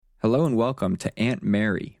Hello and welcome to Aunt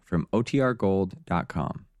Mary from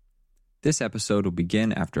OTRGold.com. This episode will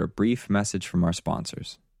begin after a brief message from our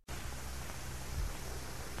sponsors.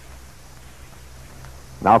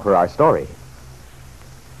 Now for our story.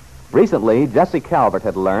 Recently, Jessie Calvert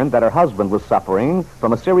had learned that her husband was suffering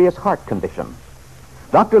from a serious heart condition.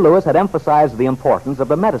 Dr. Lewis had emphasized the importance of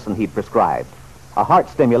the medicine he'd prescribed, a heart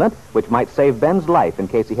stimulant which might save Ben's life in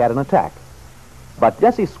case he had an attack. But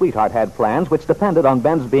Jessie's sweetheart had plans which depended on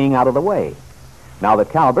Ben's being out of the way. Now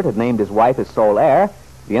that Calvert had named his wife his sole heir,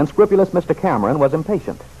 the unscrupulous Mr. Cameron was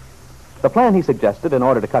impatient. The plan he suggested in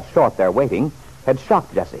order to cut short their waiting had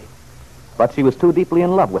shocked Jessie. But she was too deeply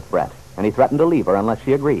in love with Brett, and he threatened to leave her unless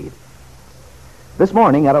she agreed. This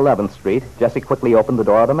morning at 11th Street, Jessie quickly opened the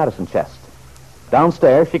door of the medicine chest.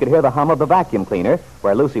 Downstairs, she could hear the hum of the vacuum cleaner,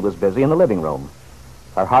 where Lucy was busy in the living room.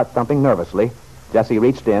 Her heart thumping nervously, Jessie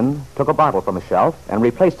reached in, took a bottle from a shelf, and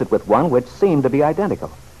replaced it with one which seemed to be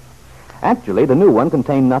identical. Actually, the new one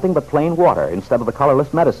contained nothing but plain water instead of the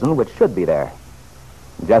colorless medicine which should be there.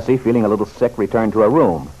 Jessie, feeling a little sick, returned to her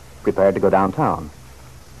room, prepared to go downtown.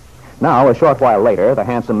 Now, a short while later, the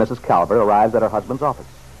handsome Mrs. Calvert arrives at her husband's office.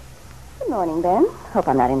 Good morning, Ben. Hope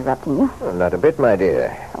I'm not interrupting you. Well, not a bit, my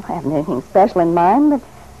dear. Oh, I haven't anything special in mind, but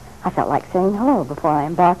I felt like saying hello before I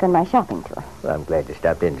embark on my shopping tour. Well, I'm glad you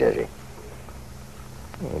stopped in, Jessie.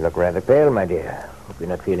 You look rather pale, my dear. Hope you're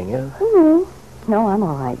not feeling ill. Mm-hmm. No, I'm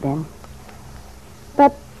all right, Ben.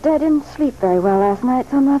 But I didn't sleep very well last night,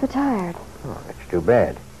 so I'm rather tired. Oh, that's too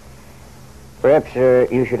bad. Perhaps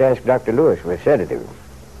you should ask Dr. Lewis for a sedative.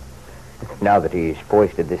 Now that he's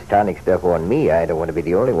foisted this tonic stuff on me, I don't want to be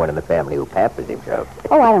the only one in the family who pampers himself.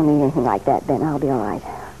 Oh, I don't need anything like that, Ben. I'll be all right.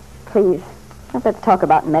 Please, don't let's talk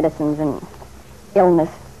about medicines and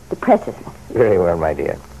illness. Depresses me. Very well, my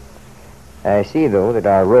dear. I see, though, that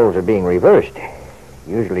our roles are being reversed.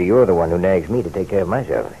 Usually you're the one who nags me to take care of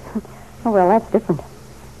myself. Oh, well, that's different.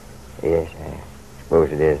 Yes, I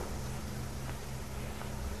suppose it is.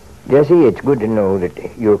 Jessie, it's good to know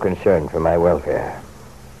that you're concerned for my welfare.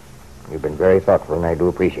 You've been very thoughtful, and I do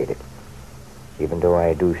appreciate it. Even though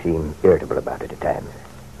I do seem irritable about it at times.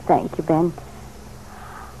 Thank you, Ben.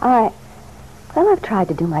 I've tried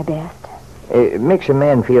to do my best. It makes a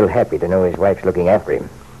man feel happy to know his wife's looking after him.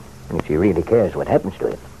 And she really cares what happens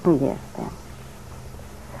to him. Yes, Ben.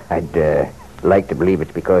 I'd like to believe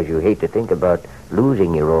it's because you hate to think about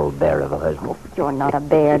losing your old bear of a husband. Oh, you're not a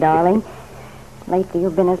bear, darling. Lately,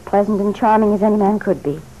 you've been as pleasant and charming as any man could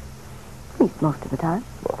be. At least most of the time.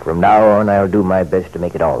 Well, from now on, I'll do my best to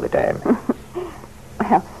make it all the time.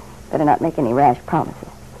 Well, better not make any rash promises.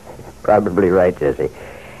 Probably right, Jessie.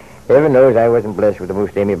 Heaven knows I wasn't blessed with the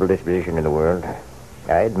most amiable disposition in the world.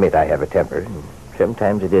 I admit I have a temper, and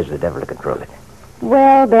sometimes it is the devil to control it.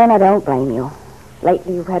 Well, Ben, I don't blame you.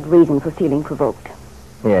 Lately, you've had reason for feeling provoked.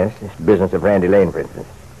 Yes, this business of Randy Lane, for instance.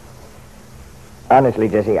 Honestly,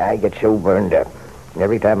 Jessie, I get so burned up.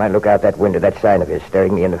 Every time I look out that window, that sign of his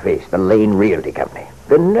staring me in the face, the Lane Realty Company.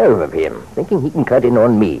 The nerve of him, thinking he can cut in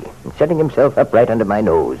on me and setting himself up right under my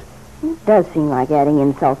nose. It does seem like adding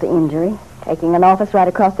insult to injury, taking an office right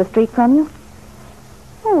across the street from you.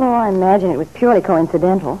 Although I imagine it was purely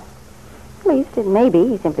coincidental. At least it may be.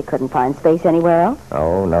 He simply couldn't find space anywhere else.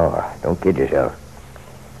 Oh, no. Don't kid yourself.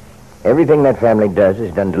 Everything that family does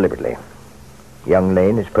is done deliberately. Young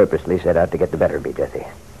Lane is purposely set out to get the better of me, Jessie.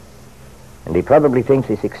 And he probably thinks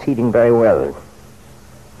he's succeeding very well.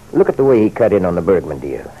 Look at the way he cut in on the Bergman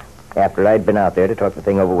deal. After I'd been out there to talk the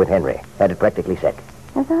thing over with Henry. Had it practically set.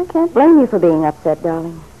 Yes, I can't blame you for being upset,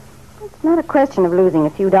 darling. It's not a question of losing a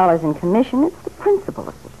few dollars in commission. It's the principle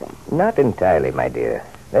of the thing. Not entirely, my dear.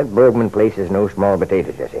 That Bergman place is no small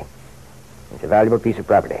potato, Jessie. It's a valuable piece of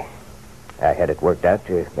property. I had it worked out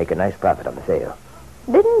to make a nice profit on the sale.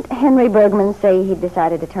 Didn't Henry Bergman say he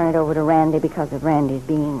decided to turn it over to Randy because of Randy's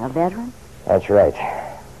being a veteran? That's right.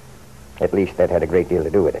 At least that had a great deal to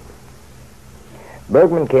do with it.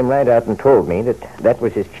 Bergman came right out and told me that that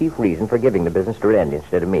was his chief reason for giving the business to Randy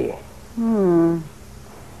instead of me. I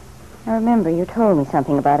remember you told me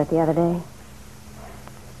something about it the other day.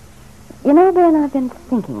 You know, Ben, I've been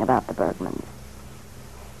thinking about the Bergmans.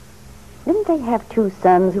 Didn't they have two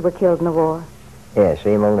sons who were killed in the war? Yes,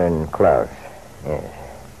 Emil and Klaus. Yes.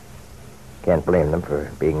 Can't blame them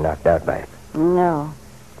for being knocked out by it. No.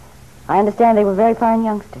 I understand they were very fine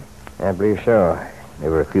youngsters. I believe so. They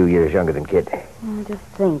were a few years younger than Kit. Just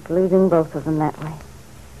think, losing both of them that way.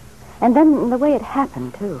 And then the way it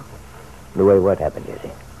happened, too. The way what happened,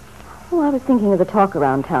 Jessie? Oh, I was thinking of the talk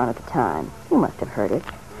around town at the time. You must have heard it.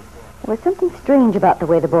 There was something strange about the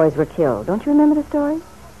way the boys were killed. Don't you remember the story?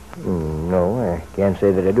 No, I can't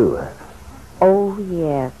say that I do. Oh,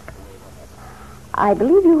 yes. I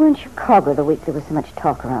believe you were in Chicago the week there was so much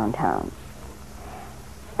talk around town.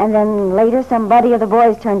 And then later, some buddy of the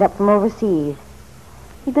boys turned up from overseas.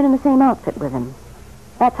 He'd been in the same outfit with him.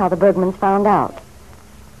 That's how the Bergmans found out.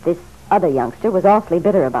 This other youngster was awfully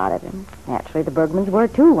bitter about it, and naturally the Bergmans were,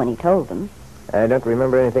 too, when he told them. I don't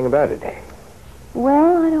remember anything about it.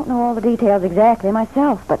 Well, I don't know all the details exactly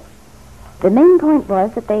myself, but the main point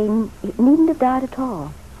was that they needn't have died at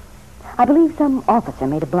all. I believe some officer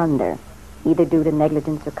made a blunder, either due to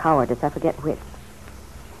negligence or cowardice, I forget which.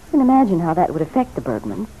 You can imagine how that would affect the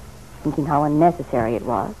Bergmans, thinking how unnecessary it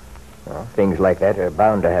was. Well, things like that are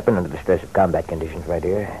bound to happen under the stress of combat conditions, my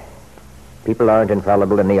dear. People aren't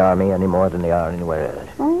infallible in the Army any more than they are anywhere else.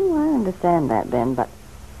 Oh, I understand that, Ben, but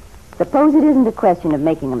suppose it isn't a question of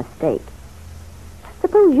making a mistake.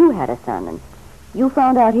 Suppose you had a son and you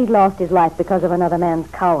found out he'd lost his life because of another man's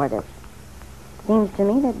cowardice. Seems to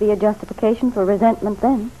me there'd be a justification for resentment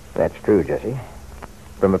then. That's true, Jessie.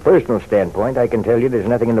 From a personal standpoint, I can tell you there's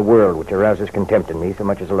nothing in the world which arouses contempt in me so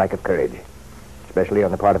much as a lack of courage. Especially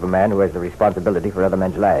on the part of a man who has the responsibility for other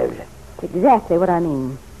men's lives. Exactly what I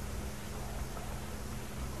mean.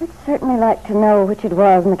 I'd certainly like to know which it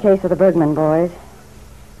was in the case of the Bergman boys.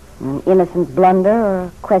 An innocent blunder or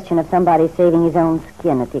a question of somebody saving his own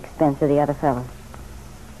skin at the expense of the other fellow.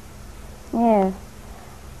 Yes.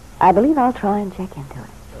 I believe I'll try and check into it.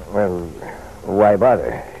 Well, why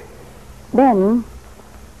bother? Ben,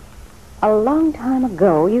 a long time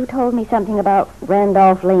ago, you told me something about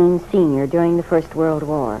Randolph Lane Sr. during the First World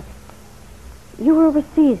War. You were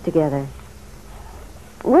overseas together.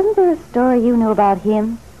 Wasn't there a story you know about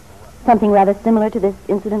him? Something rather similar to this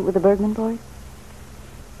incident with the Bergman boys?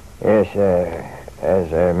 Yes,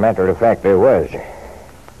 as a matter of fact, there was.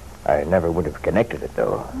 I never would have connected it,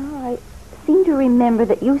 though. Oh, I seem to remember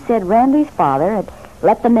that you said Randy's father had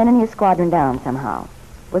let the men in his squadron down somehow.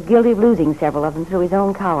 Was guilty of losing several of them through his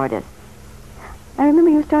own cowardice. I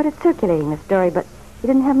remember you started circulating the story, but you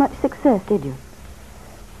didn't have much success, did you?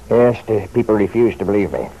 Yes, the people refused to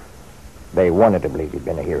believe me. They wanted to believe he'd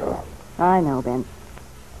been a hero. I know, Ben.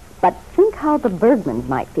 But think how the Bergmans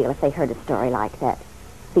might feel if they heard a story like that,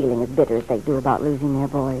 feeling as bitter as they do about losing their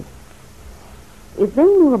boys. If they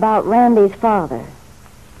knew about Randy's father,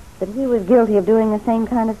 that he was guilty of doing the same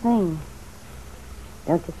kind of thing,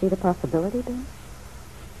 don't you see the possibility, Ben?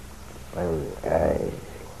 Well,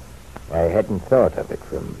 I hadn't thought of it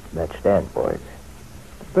from that standpoint.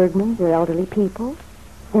 The Bergmans are elderly people,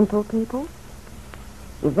 simple people.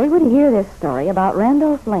 If they were to hear this story about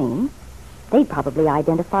Randolph Lane, they'd probably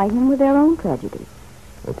identify him with their own prejudice.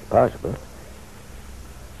 It's possible.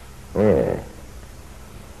 Yeah.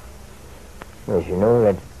 Yes, you know,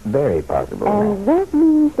 that's very possible. And that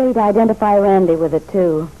means they'd identify Randy with it,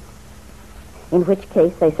 too. In which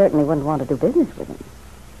case, they certainly wouldn't want to do business with him.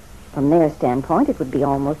 From their standpoint, it would be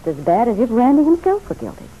almost as bad as if Randy himself were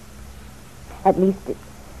guilty. At least it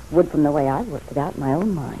would from the way I've worked it out in my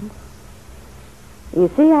own mind. You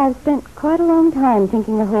see, I've spent quite a long time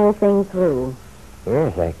thinking the whole thing through.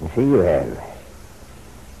 Yes, I can see you have.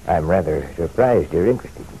 I'm rather surprised you're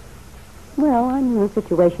interested. Well, I knew the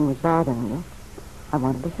situation was bothering you. I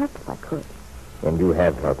wanted to help if I could. And you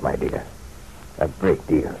have helped, my dear. A great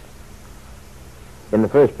deal. In the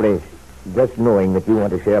first place, just knowing that you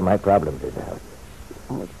want to share my problems is a help.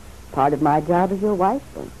 Well, it's part of my job as your wife,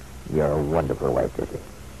 then. You're a wonderful wife, Jessie.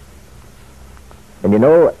 And you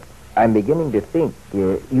know, I'm beginning to think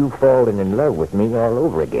you've fallen in love with me all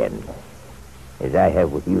over again, as I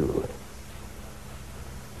have with you.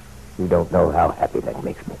 You don't know how happy that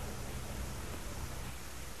makes me.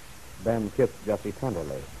 Ben kissed Jessie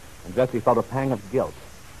tenderly, and Jessie felt a pang of guilt.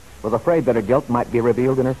 Was afraid that her guilt might be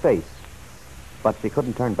revealed in her face. But she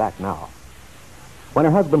couldn't turn back now. When her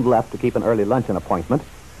husband left to keep an early luncheon appointment,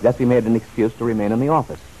 Jessie made an excuse to remain in the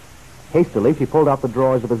office. Hastily, she pulled out the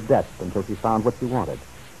drawers of his desk until she found what she wanted.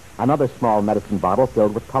 Another small medicine bottle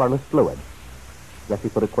filled with colorless fluid. Jessie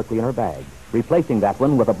put it quickly in her bag, replacing that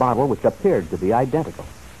one with a bottle which appeared to be identical.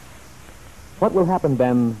 What will happen,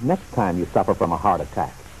 Ben, next time you suffer from a heart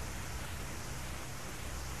attack?